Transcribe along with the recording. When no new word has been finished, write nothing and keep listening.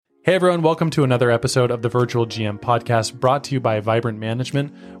Hey everyone, welcome to another episode of the Virtual GM podcast brought to you by Vibrant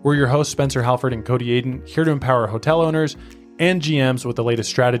Management. We're your hosts, Spencer Halford and Cody Aiden, here to empower hotel owners and GMs with the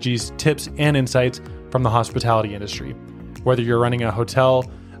latest strategies, tips, and insights from the hospitality industry. Whether you're running a hotel,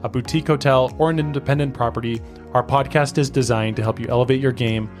 a boutique hotel, or an independent property, our podcast is designed to help you elevate your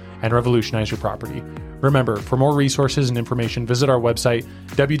game and revolutionize your property. Remember, for more resources and information, visit our website,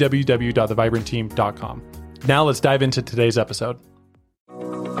 www.thevibrantteam.com. Now let's dive into today's episode.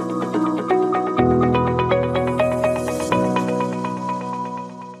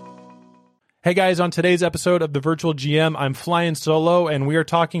 Hey guys, on today's episode of the Virtual GM, I'm flying solo and we are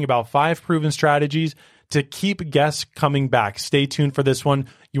talking about 5 proven strategies to keep guests coming back. Stay tuned for this one.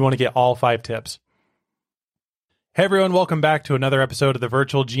 You want to get all 5 tips. Hey everyone, welcome back to another episode of the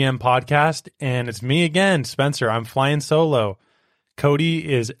Virtual GM podcast. And it's me again, Spencer. I'm flying solo.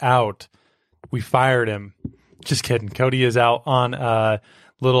 Cody is out. We fired him. Just kidding. Cody is out on a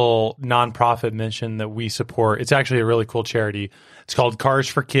little nonprofit mission that we support. It's actually a really cool charity. It's called Cars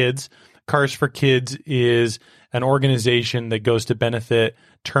for Kids. Cars for Kids is an organization that goes to benefit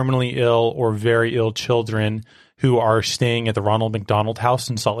terminally ill or very ill children who are staying at the Ronald McDonald House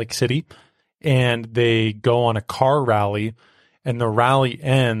in Salt Lake City. And they go on a car rally, and the rally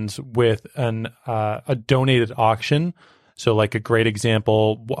ends with a donated auction. So like a great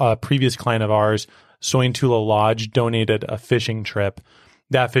example, a previous client of ours, Soyntula Lodge, donated a fishing trip.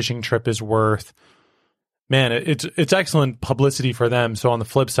 That fishing trip is worth... Man, it's excellent publicity for them. So on the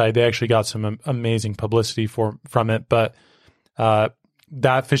flip side, they actually got some amazing publicity from it. But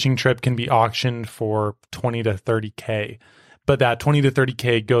that fishing trip can be auctioned for $20 to $30K. But that $20 to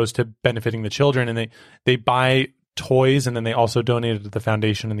 $30K goes to benefiting the children, and they buy toys, and then they also donate it to the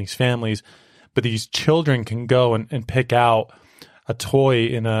foundation and these families. But these children can go and pick out a toy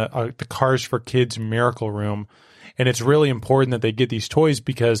in the Cars for Kids Miracle Room, and it's really important that they get these toys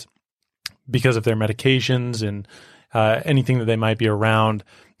because of their medications and anything that they might be around.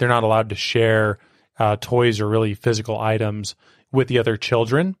 They're not allowed to share toys or really physical items with the other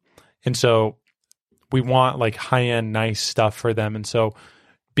children. And so we want like high-end, nice stuff for them. And so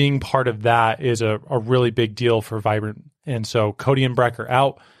being part of that is a really big deal for Vibrant. And so Cody and Breck are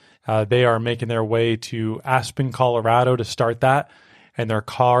out. They are making their way to Aspen, Colorado to start that. And their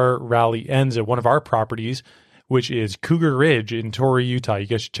car rally ends at one of our properties, which is Cougar Ridge in Torrey, Utah. You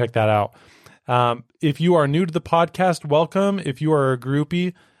guys should check that out. If you are new to the podcast, welcome. If you are a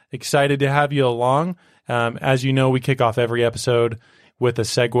groupie, excited to have you along. As you know, we kick off every episode with a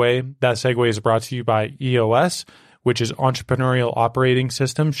segue. That segue is brought to you by EOS, which is Entrepreneurial Operating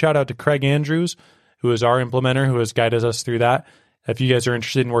System. Shout out to Craig Andrews, who is our implementer, who has guided us through that. If you guys are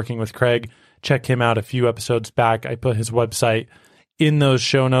interested in working with Craig, check him out a few episodes back. I put his website in those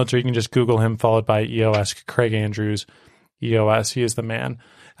show notes, or you can just Google him, followed by EOS, Craig Andrews, EOS. He is the man.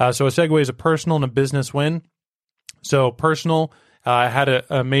 So a segue is a personal and a business win. So personal, I had an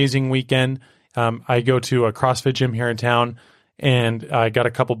amazing weekend. I go to a CrossFit gym here in town, and I got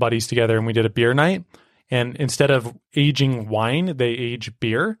a couple buddies together, and we did a beer night. And instead of aging wine, they age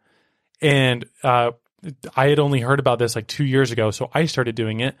beer. And I had only heard about this like 2 years ago, so I started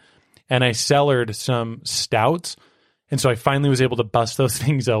doing it. And I cellared some stouts. And so I finally was able to bust those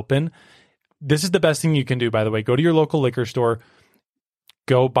things open. This is the best thing you can do, by the way. Go to your local liquor store,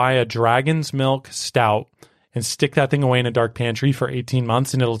 go buy a Dragon's Milk Stout, and stick that thing away in a dark pantry for 18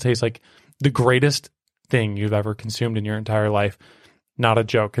 months, and it'll taste like the greatest thing you've ever consumed in your entire life. Not a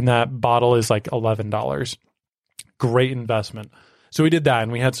joke. And that bottle is like $11. Great investment. So we did that,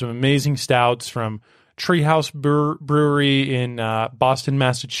 and we had some amazing stouts from Treehouse Brewery in Boston,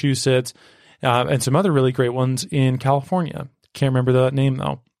 Massachusetts, and some other really great ones in California. Can't remember the name,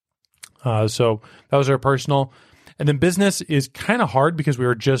 though. So that was our personal. And then business is kind of hard because we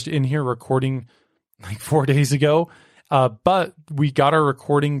were just in here recording like 4 days ago. But we got our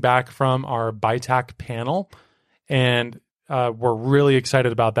recording back from our BITAC panel, and we're really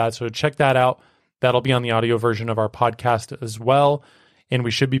excited about that. So check that out. That'll be on the audio version of our podcast as well. And we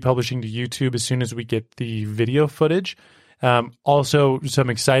should be publishing to YouTube as soon as we get the video footage. Also,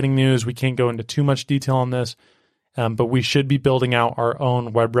 some exciting news. We can't go into too much detail on this, but we should be building out our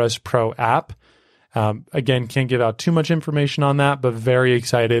own WebRes Pro app. Again, can't give out too much information on that, but very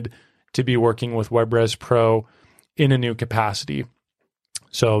excited to be working with WebRes Pro in a new capacity.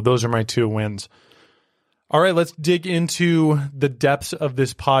 So those are my 2 wins. All right, let's dig into the depths of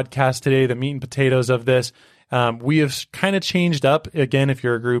this podcast today, the meat and potatoes of this. We have kind of changed up. Again, if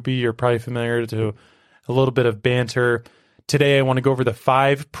you're a groupie, you're probably familiar to a little bit of banter. Today, I want to go over the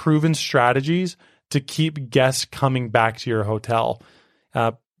 5 proven strategies to keep guests coming back to your hotel.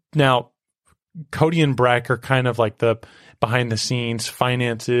 Now, Cody and Breck are kind of like the behind the scenes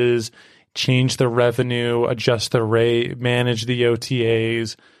finances, change the revenue, adjust the rate, manage the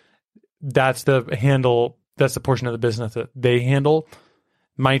OTAs. That's the portion of the business that they handle.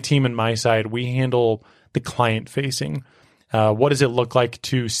 My team and my side, we handle the client facing. What does it look like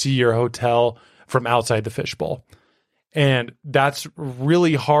to see your hotel from outside the fishbowl? And that's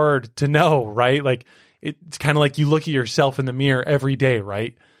really hard to know, right? Like it's kind of like you look at yourself in the mirror every day,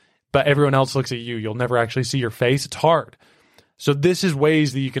 right? But everyone else looks at you. You'll never actually see your face. It's hard. So this is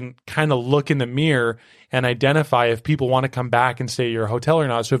ways that you can kind of look in the mirror and identify if people want to come back and stay at your hotel or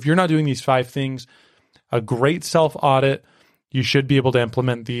not. So if you're not doing these 5 things, a great self-audit, you should be able to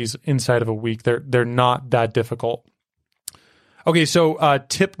implement these inside of a week. They're not that difficult. Okay, so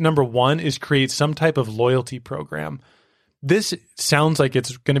tip number 1 is create some type of loyalty program. This sounds like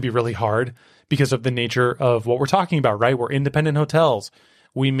it's going to be really hard because of the nature of what we're talking about, right? We're independent hotels.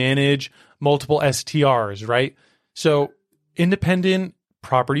 We manage multiple STRs, right? So independent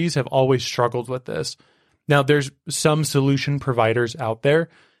properties have always struggled with this. Now, there's some solution providers out there,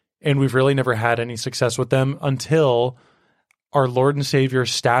 and we've really never had any success with them until our Lord and Savior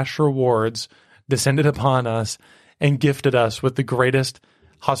Stash Rewards descended upon us and gifted us with the greatest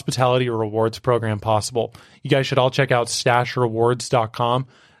hospitality rewards program possible. You guys should all check out stashrewards.com.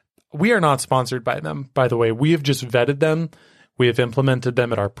 We are not sponsored by them, by the way. We have just vetted them. We have implemented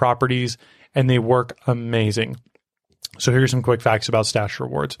them at our properties, and they work amazing. So here's some quick facts about Stash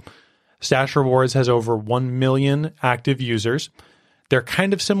Rewards. Stash Rewards has over 1 million active users. They're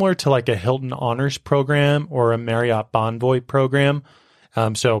kind of similar to like a Hilton Honors program or a Marriott Bonvoy program.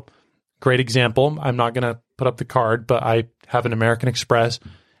 So great example. I'm not going to put up the card, but I have an American Express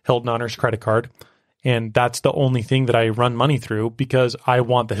Hilton Honors credit card. And that's the only thing that I run money through because I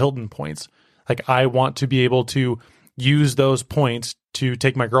want the Hilton points. Like I want to be able to use those points to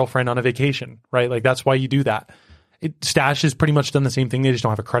take my girlfriend on a vacation, right? Like that's why you do that. Stash has pretty much done the same thing. They just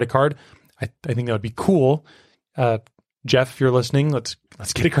don't have a credit card. I think that would be cool. Jeff, if you're listening, let's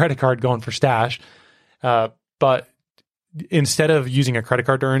get a credit card going for Stash. But instead of using a credit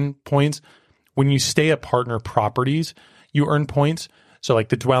card to earn points, when you stay at partner properties, you earn points. So like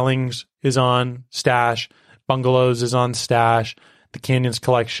the Dwellings is on Stash, Bungalows is on Stash, the Canyons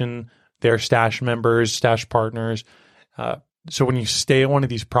Collection, they're Stash members, Stash partners. So when you stay at one of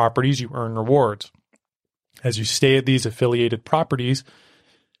these properties, you earn rewards. As you stay at these affiliated properties,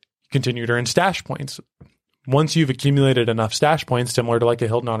 you continue to earn Stash points. Once you've accumulated enough Stash points, similar to like a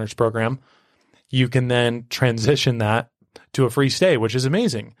Hilton Honors program, you can then transition that to a free stay, which is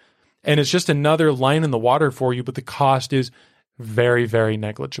amazing. And it's just another line in the water for you, but the cost is very, very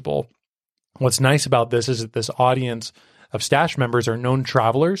negligible. What's nice about this is that this audience of Stash members are known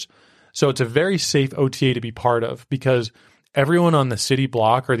travelers. So it's a very safe OTA to be part of because everyone on the city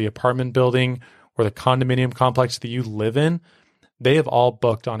block or the apartment building or the condominium complex that you live in, they have all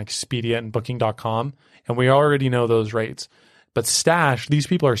booked on Expedia and Booking.com, and we already know those rates. But Stash, these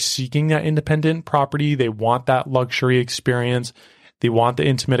people are seeking that independent property. They want that luxury experience. They want the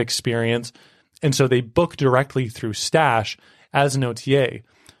intimate experience. And so they book directly through Stash as an OTA.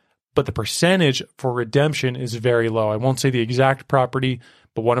 But the percentage for redemption is very low. I won't say the exact property,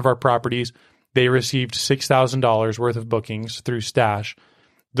 but one of our properties, they received $6,000 worth of bookings through Stash.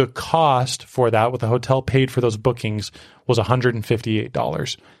 The cost for that, what the hotel paid for those bookings, was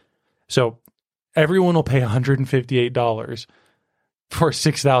 $158. So everyone will pay $158 for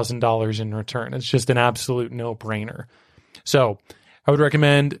 $6,000 in return. It's just an absolute no-brainer. So I would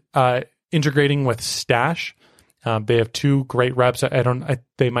recommend integrating with Stash. They have 2 great reps.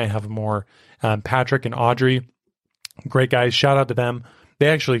 They might have more. Patrick and Audrey, great guys. Shout out to them. They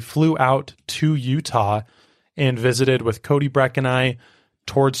actually flew out to Utah and visited with Cody, Breck, and I,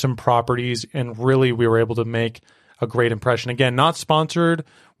 towards some properties, and really we were able to make a great impression. Again, not sponsored.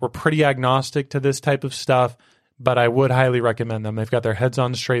 We're pretty agnostic to this type of stuff, but I would highly recommend them. They've got their heads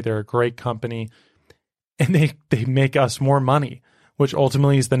on straight. They're a great company, and they make us more money, which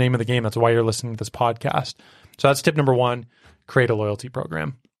ultimately is the name of the game. That's why you're listening to this podcast. So that's tip number 1, create a loyalty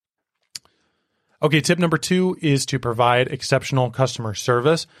program. Okay, tip number 2 is to provide exceptional customer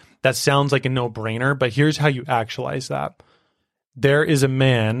service. That sounds like a no-brainer, but here's how you actualize that. There is a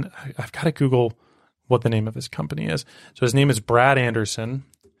man, I've got to Google what the name of his company is. So his name is Brad Anderson.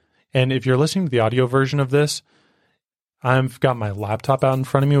 And if you're listening to the audio version of this, I've got my laptop out in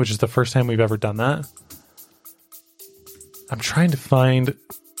front of me, which is the first time we've ever done that. I'm trying to find...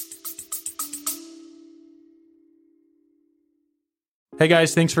 Hey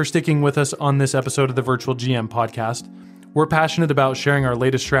guys, thanks for sticking with us on this episode of the Virtual GM podcast. We're passionate about sharing our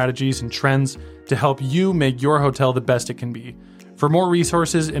latest strategies and trends to help you make your hotel the best it can be. For more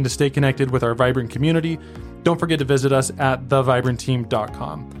resources and to stay connected with our vibrant community, don't forget to visit us at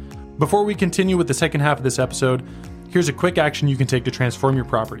thevibrantteam.com. Before we continue with the second half of this episode, here's a quick action you can take to transform your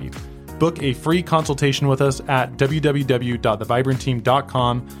property. Book a free consultation with us at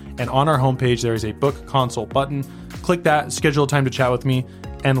www.thevibrantteam.com, and on our homepage there is a book consult button. Click that, schedule a time to chat with me,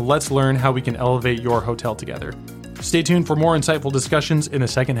 and let's learn how we can elevate your hotel together. Stay tuned for more insightful discussions in the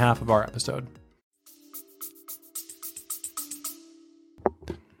second half of our episode.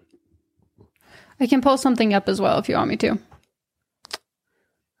 I can pull something up as well if you want me to.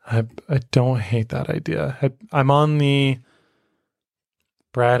 I don't hate that idea. I'm on the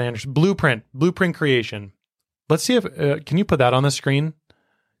Brad Anderson blueprint creation. Let's see if can you put that on the screen,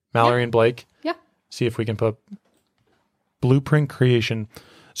 Mallory and Blake? Yeah. See if we can put blueprint creation.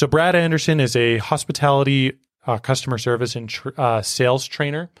 So Brad Anderson is a hospitality, customer service, and sales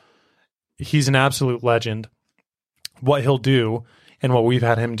trainer. He's an absolute legend. What he'll do, and what we've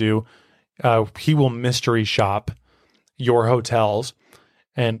had him do, he will mystery shop your hotels,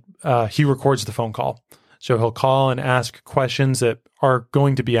 and he records the phone call. So he'll call and ask questions that are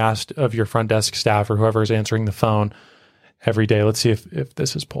going to be asked of your front desk staff or whoever is answering the phone every day. Let's see if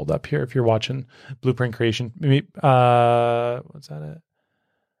this is pulled up here. If you're watching Blueprint Creation, maybe, what's that?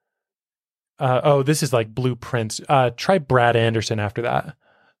 This is like Blueprints. Try Brad Anderson after that.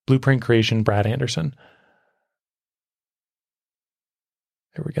 Blueprint Creation, Brad Anderson.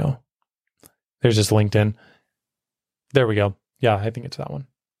 There we go. There's just LinkedIn. There we go. Yeah, I think it's that one.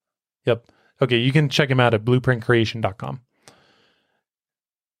 Yep. Okay, you can check him out at blueprintcreation.com.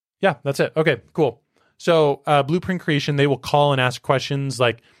 Yeah, that's it. Okay, cool. So Blueprint Creation, they will call and ask questions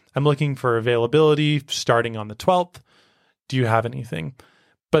like, I'm looking for availability starting on the 12th. Do you have anything?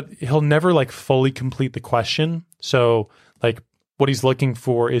 But he'll never like fully complete the question. So like what he's looking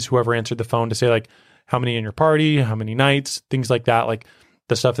for is whoever answered the phone to say like, how many in your party, how many nights, things like that, like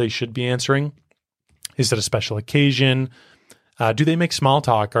the stuff they should be answering. Is it a special occasion? Do they make small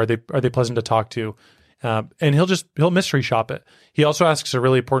talk? Are they pleasant to talk to? And he'll mystery shop it. He also asks a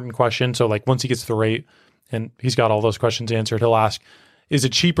really important question. So like once he gets the rate and he's got all those questions answered, he'll ask, is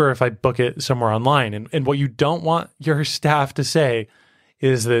it cheaper if I book it somewhere online? And what you don't want your staff to say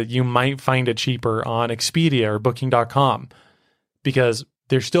is that you might find it cheaper on Expedia or Booking.com, because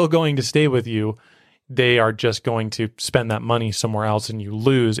they're still going to stay with you. They are just going to spend that money somewhere else, and you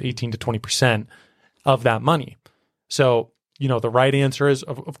lose 18 to 20% of that money. So, the right answer is,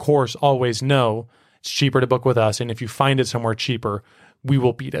 of course, always no. It's cheaper to book with us. And if you find it somewhere cheaper, we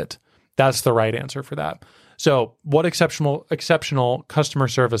will beat it. That's the right answer for that. So what exceptional customer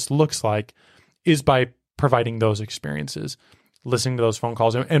service looks like is by providing those experiences, listening to those phone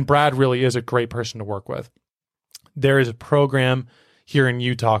calls. And Brad really is a great person to work with. There is a program here in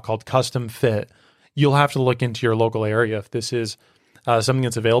Utah called Custom Fit. You'll have to look into your local area if this is something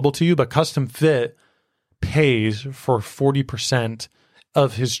that's available to you, but Custom Fit pays for 40%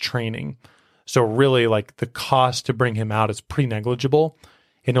 of his training. So really like the cost to bring him out is pretty negligible,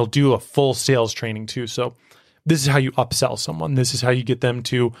 and he'll do a full sales training too. So this is how you upsell someone. This is how you get them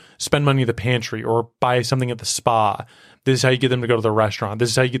to spend money at the pantry or buy something at the spa. This is how you get them to go to the restaurant. This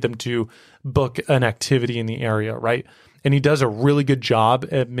is how you get them to book an activity in the area, right? And he does a really good job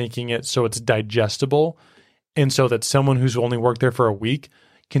at making it so it's digestible, and so that someone who's only worked there for a week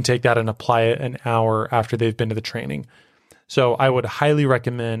can take that and apply it an hour after they've been to the training. So I would highly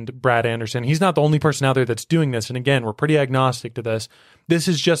recommend Brad Anderson. He's not the only person out there that's doing this. And again, we're pretty agnostic to this. This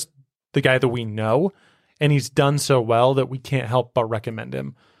is just the guy that we know, and he's done so well that we can't help but recommend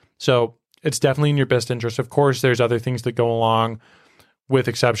him. So it's definitely in your best interest. Of course, there's other things that go along with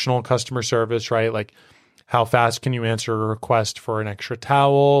exceptional customer service, right? Like how fast can you answer a request for an extra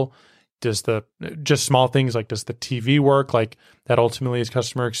towel? Just small things like, does the TV work? Like that ultimately is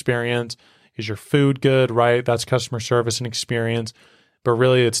customer experience. Is your food good? Right? That's customer service and experience. But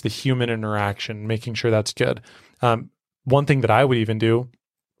really it's the human interaction, making sure that's good. One thing that I would even do,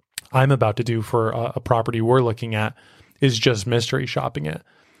 I'm about to do for a property we're looking at, is just mystery shopping it.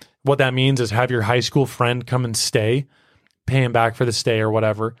 What that means is have your high school friend come and stay, pay him back for the stay or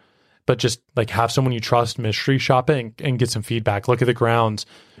whatever, but just like have someone you trust mystery shop it and get some feedback. Look at the grounds.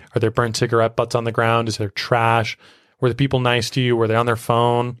 Are there burnt cigarette butts on the ground? Is there trash? Were the people nice to you? Were they on their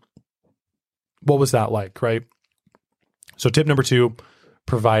phone? What was that like, right? So tip number 2,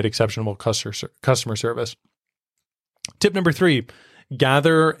 provide exceptional customer service. Tip number 3,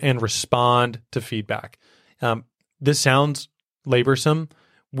 gather and respond to feedback. This sounds laborsome.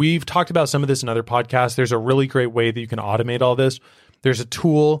 We've talked about some of this in other podcasts. There's a really great way that you can automate all this. There's a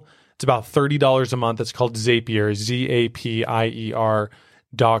tool. It's about $30 a month. It's called Zapier,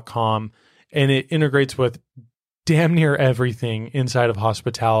 Zapier.com. And it integrates with damn near everything inside of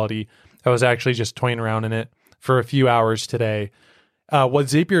hospitality. I was actually just toying around in it for a few hours today. What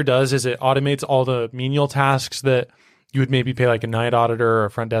Zapier does is it automates all the menial tasks that you would maybe pay like a night auditor or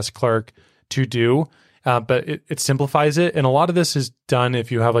a front desk clerk to do. But it simplifies it. And a lot of this is done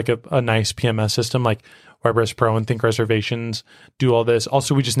if you have like a nice PMS system like WebRes Pro and Think Reservations do all this.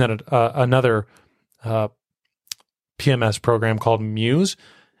 Also, we just netted another PMS program called Muse,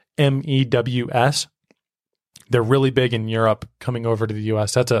 MEWS. They're really big in Europe, coming over to the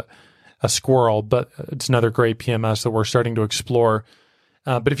US. That's a squirrel, but it's another great PMS that we're starting to explore.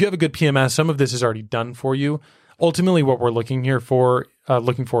 But if you have a good PMS, some of this is already done for you. Ultimately, what we're looking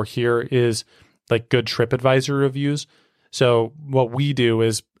for here is like good TripAdvisor reviews. So what we do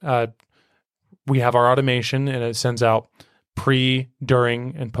is we have our automation, and it sends out pre,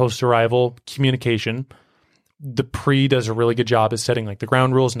 during, and post-arrival communication. The pre does a really good job at setting like the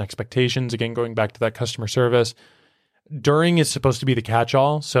ground rules and expectations. Again, going back to that customer service. During is supposed to be the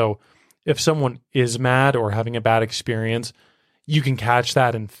catch-all. So if someone is mad or having a bad experience, you can catch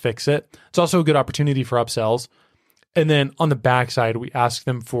that and fix it. It's also a good opportunity for upsells. And then on the backside, we ask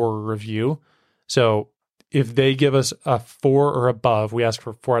them for a review. So if they give us a 4 or above, we ask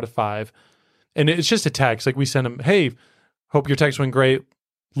for 4 out of 5. And it's just a text. Like we send them, hey, hope your text went great.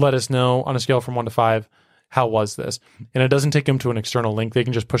 Let us know on a scale from 1 to 5. How was this? And it doesn't take them to an external link. They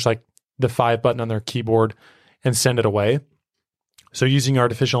can just push like the 5 button on their keyboard and send it away. So using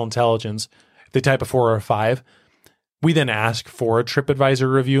artificial intelligence, if they type a 4 or a 5, we then ask for a TripAdvisor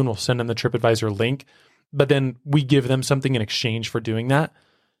review and we'll send them the TripAdvisor link. But then we give them something in exchange for doing that.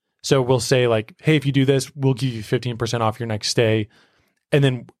 So we'll say like, hey, if you do this, we'll give you 15% off your next stay. And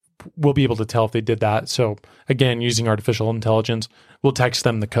then we'll be able to tell if they did that. So again, using artificial intelligence, we'll text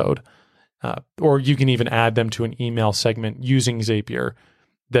them the code. Or you can even add them to an email segment using Zapier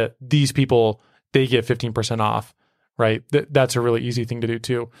that these people, they get 15% off, right? That's a really easy thing to do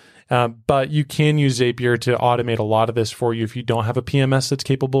too. But you can use Zapier to automate a lot of this for you if you don't have a PMS that's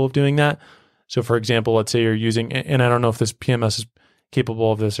capable of doing that. So for example, let's say you're using, and I don't know if this PMS is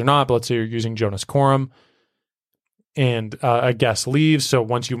capable of this or not, but let's say you're using Jonas Quorum and a guest leaves. So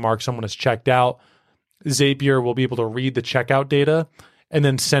once you mark someone as checked out, Zapier will be able to read the checkout data and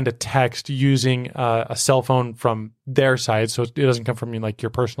then send a text using a cell phone from their side. So it doesn't come from like your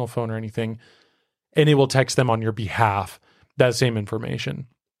personal phone or anything. And it will text them on your behalf that same information.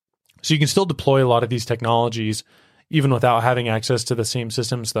 So you can still deploy a lot of these technologies even without having access to the same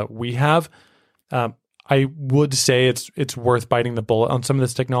systems that we have. I would say it's worth biting the bullet on some of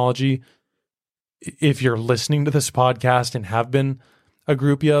this technology. If you're listening to this podcast and have been a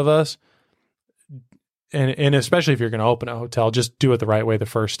groupie of us, and especially if you're going to open a hotel, just do it the right way the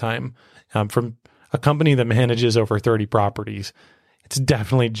first time. From a company that manages over 30 properties, it's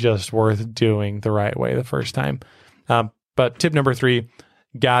definitely just worth doing the right way the first time. But tip number 3,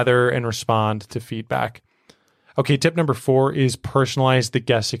 gather and respond to feedback. Okay, tip number 4 is personalize the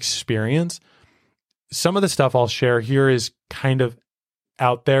guest experience. Some of the stuff I'll share here is kind of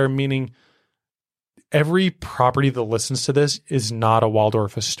out there, meaning every property that listens to this is not a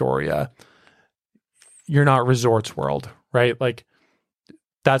Waldorf Astoria. You're not Resorts World, right? Like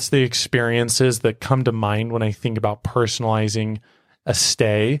that's the experiences that come to mind when I think about personalizing a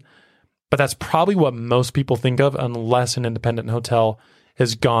stay. But that's probably what most people think of unless an independent hotel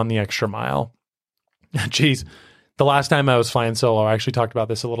has gone the extra mile. Geez, the last time I was flying solo, I actually talked about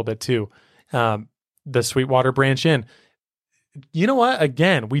this a little bit too. The Sweetwater Branch Inn. You know what?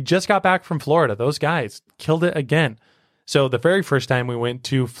 Again, we just got back from Florida. Those guys killed it again. So the very first time we went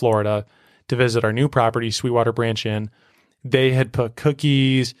to Florida to visit our new property, Sweetwater Branch Inn, they had put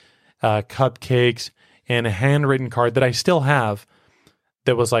cookies, cupcakes, and a handwritten card that I still have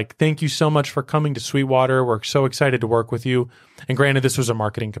that was like, thank you so much for coming to Sweetwater. We're so excited to work with you. And granted, this was a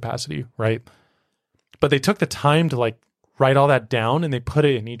marketing capacity, right? But they took the time to like write all that down and they put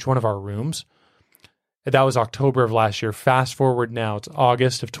it in each one of our rooms. That was October of last year. Fast forward now, it's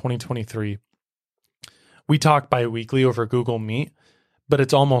August of 2023. We talk bi-weekly over Google Meet, but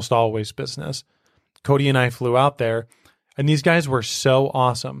it's almost always business. Cody and I flew out there, and these guys were so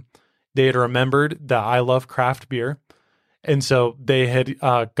awesome. They had remembered that I love craft beer, and so they had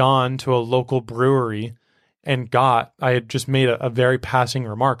gone to a local brewery and I had just made a very passing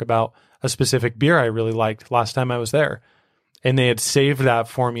remark about a specific beer I really liked last time I was there. And they had saved that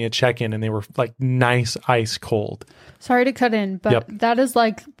for me at check-in, and they were like nice ice cold. Sorry to cut in, but that is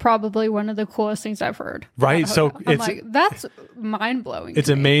like probably one of the coolest things I've heard. Right. So I'm like, that's mind blowing. It's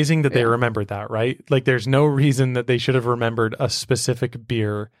amazing that they remembered that, right? Like there's no reason that they should have remembered a specific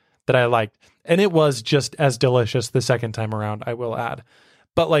beer that I liked. And it was just as delicious the second time around, I will add.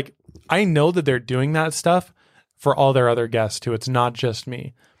 But like, I know that they're doing that stuff for all their other guests too. It's not just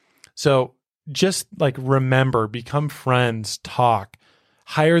me. So just like remember, become friends, talk,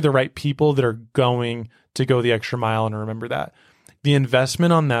 hire the right people that are going to go the extra mile, and remember that. The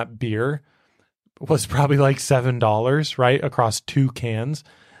investment on that beer was probably like $7, right? Across 2 cans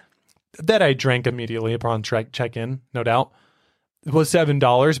that I drank immediately upon check-in, no doubt. It was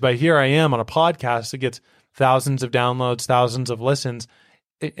 $7, but here I am on a podcast that gets thousands of downloads, thousands of listens,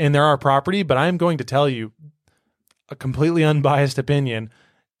 and they're our property, but I'm going to tell you a completely unbiased opinion.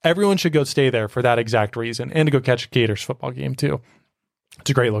 Everyone should go stay there for that exact reason, and to go catch a Gators football game too. It's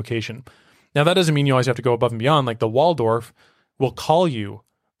a great location. Now, that doesn't mean you always have to go above and beyond. Like the Waldorf will call you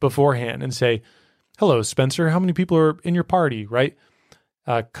beforehand and say, hello, Spencer, how many people are in your party, right?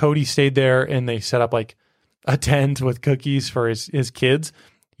 Cody stayed there and they set up like a tent with cookies for his kids.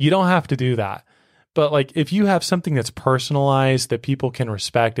 You don't have to do that. But like if you have something that's personalized that people can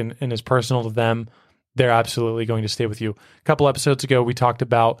respect and is personal to them, they're absolutely going to stay with you. A couple episodes ago, we talked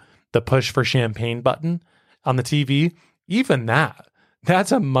about the push for champagne button on the TV. Even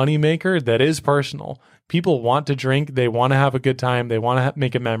that's a moneymaker that is personal. People want to drink. They want to have a good time. They want to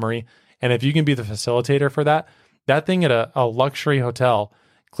make a memory. And if you can be the facilitator for that thing at a luxury hotel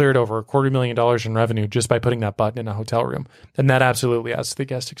cleared over $250,000 in revenue just by putting that button in a hotel room. And that absolutely adds to the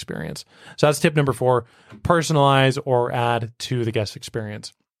guest experience. So that's tip number 4, personalize or add to the guest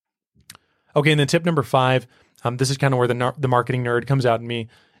experience. Okay, and then tip number 5, this is kind of where the marketing nerd comes out in me.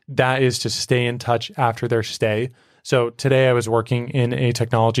 That is to stay in touch after their stay. So today I was working in a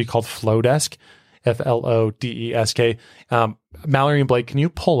technology called Flowdesk, Flodesk. Mallory and Blake, can you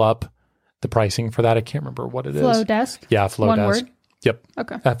pull up the pricing for that? I can't remember what it is. Flowdesk? Yeah, Flowdesk. One word? Yep.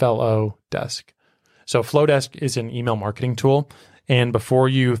 Okay. Flodesk. So Flowdesk is an email marketing tool. And before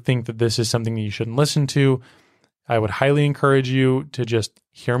you think that this is something that you shouldn't listen to, I would highly encourage you to just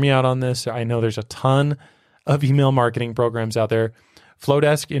hear me out on this. I know there's a ton of email marketing programs out there.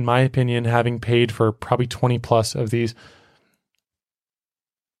 Flowdesk, in my opinion, having paid for probably 20 plus of these.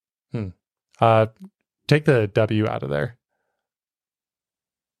 Take the W out of there.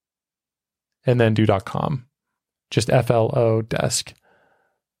 And then do .com. Just flodesk.com.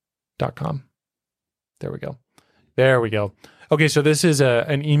 There we go. Okay, so this is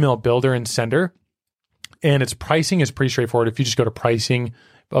an email builder and sender. And its pricing is pretty straightforward. If you just go to pricing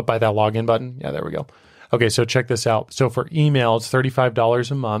by that login button. Yeah, there we go. Okay, so check this out. So for email, it's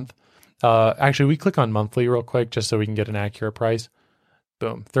 $35 a month. Actually, we click on monthly real quick just so we can get an accurate price.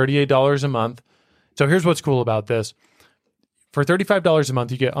 Boom, $38 a month. So here's what's cool about this. For $35 a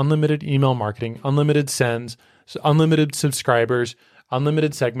month, you get unlimited email marketing, unlimited sends, unlimited subscribers,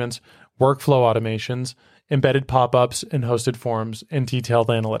 unlimited segments, workflow automations, embedded pop-ups, and hosted forms, and detailed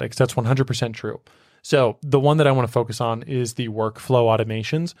analytics. That's 100% true. So the one that I want to focus on is the workflow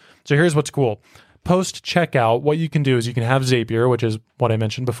automations. So here's what's cool. Post-checkout, what you can do is you can have Zapier, which is what I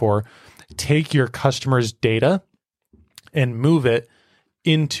mentioned before, take your customer's data and move it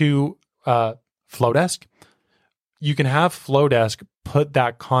into Flowdesk. You can have Flowdesk put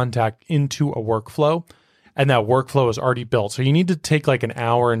that contact into a workflow, and that workflow is already built. So you need to take like an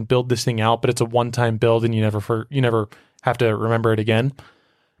hour and build this thing out, but it's a one-time build and you never have to remember it again.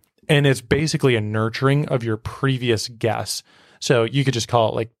 And it's basically a nurturing of your previous guests. So you could just call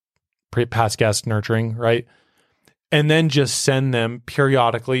it like past guest nurturing, right? And then just send them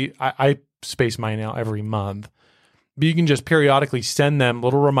periodically. I space mine out every month, but you can just periodically send them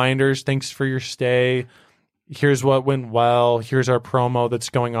little reminders. Thanks for your stay. Here's what went well. Here's our promo that's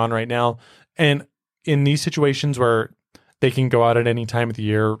going on right now. And in these situations where they can go out at any time of the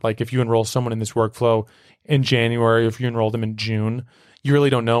year, like if you enroll someone in this workflow in January, if you enroll them in June, you really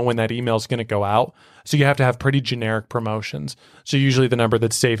don't know when that email is going to go out. So you have to have pretty generic promotions. So usually the number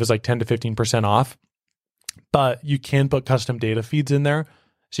that's safe is like 10 to 15% off, but you can put custom data feeds in there.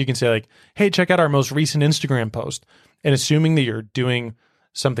 So you can say like, hey, check out our most recent Instagram post. And assuming that you're doing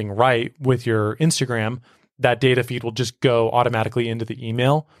something right with your Instagram, that data feed will just go automatically into the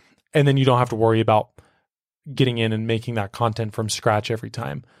email. And then you don't have to worry about getting in and making that content from scratch every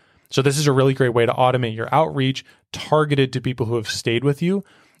time. So this is a really great way to automate your outreach targeted to people who have stayed with you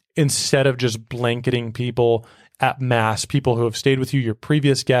instead of just blanketing people at mass, people who have stayed with you, your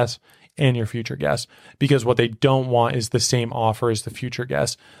previous guests and your future guests, because what they don't want is the same offer as the future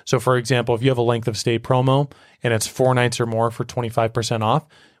guests. So for example, if you have a length of stay promo and it's 4 nights or more for 25% off,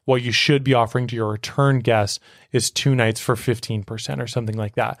 what you should be offering to your return guests is 2 nights for 15% or something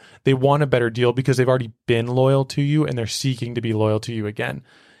like that. They want a better deal because they've already been loyal to you and they're seeking to be loyal to you again.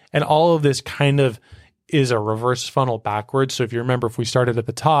 And all of this kind of is a reverse funnel backwards. So if you remember, if we started at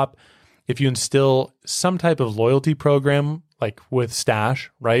the top, if you instill some type of loyalty program, like with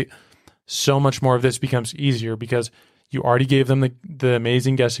Stash, right? so much more of this becomes easier because you already gave them the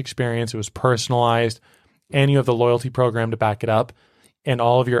amazing guest experience. It was personalized, and you have the loyalty program to back it up, and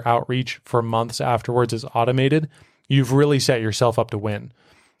all of your outreach for months afterwards is automated. You've really set yourself up to win.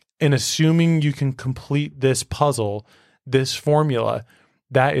 And assuming you can complete this puzzle, this formula,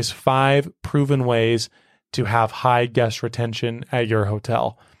 that is 5 proven ways to have high guest retention at your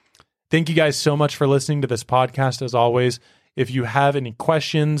hotel. Thank you guys so much for listening to this podcast. As always, if you have any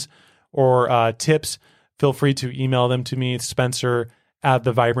questions or tips, feel free to email them to me,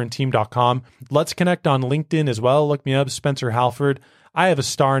 Spencer@thevibrantteam.com. Let's connect on LinkedIn as well. Look me up, Spencer Halford. I have a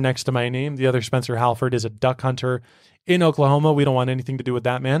star next to my name. The other Spencer Halford is a duck hunter in Oklahoma. We don't want anything to do with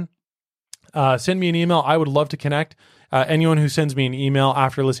that, man. Send me an email. I would love to connect. Anyone who sends me an email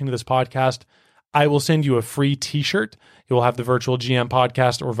after listening to this podcast, I will send you a free t-shirt. It will have the Virtual GM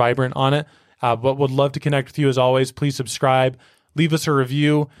podcast or Vibrant on it. But would love to connect with you as always. Please subscribe, leave us a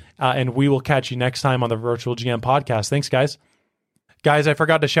review, and we will catch you next time on the Virtual GM podcast. Thanks, guys. Guys, I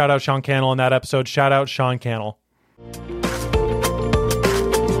forgot to shout out Sean Cannell in that episode. Shout out Sean Cannell.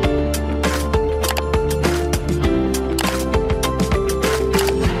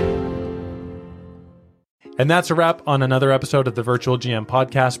 And that's a wrap on another episode of the Virtual GM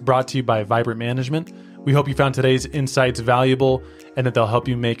podcast brought to you by Vibrant Management. We hope you found today's insights valuable and that they'll help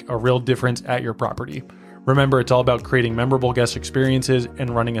you make a real difference at your property. Remember, it's all about creating memorable guest experiences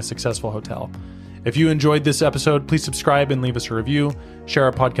and running a successful hotel. If you enjoyed this episode, please subscribe and leave us a review. Share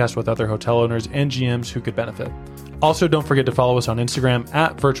our podcast with other hotel owners and GMs who could benefit. Also, don't forget to follow us on Instagram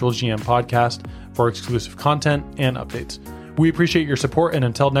 @Virtual GM Podcast for exclusive content and updates. We appreciate your support, and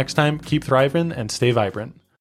until next time, keep thriving and stay vibrant.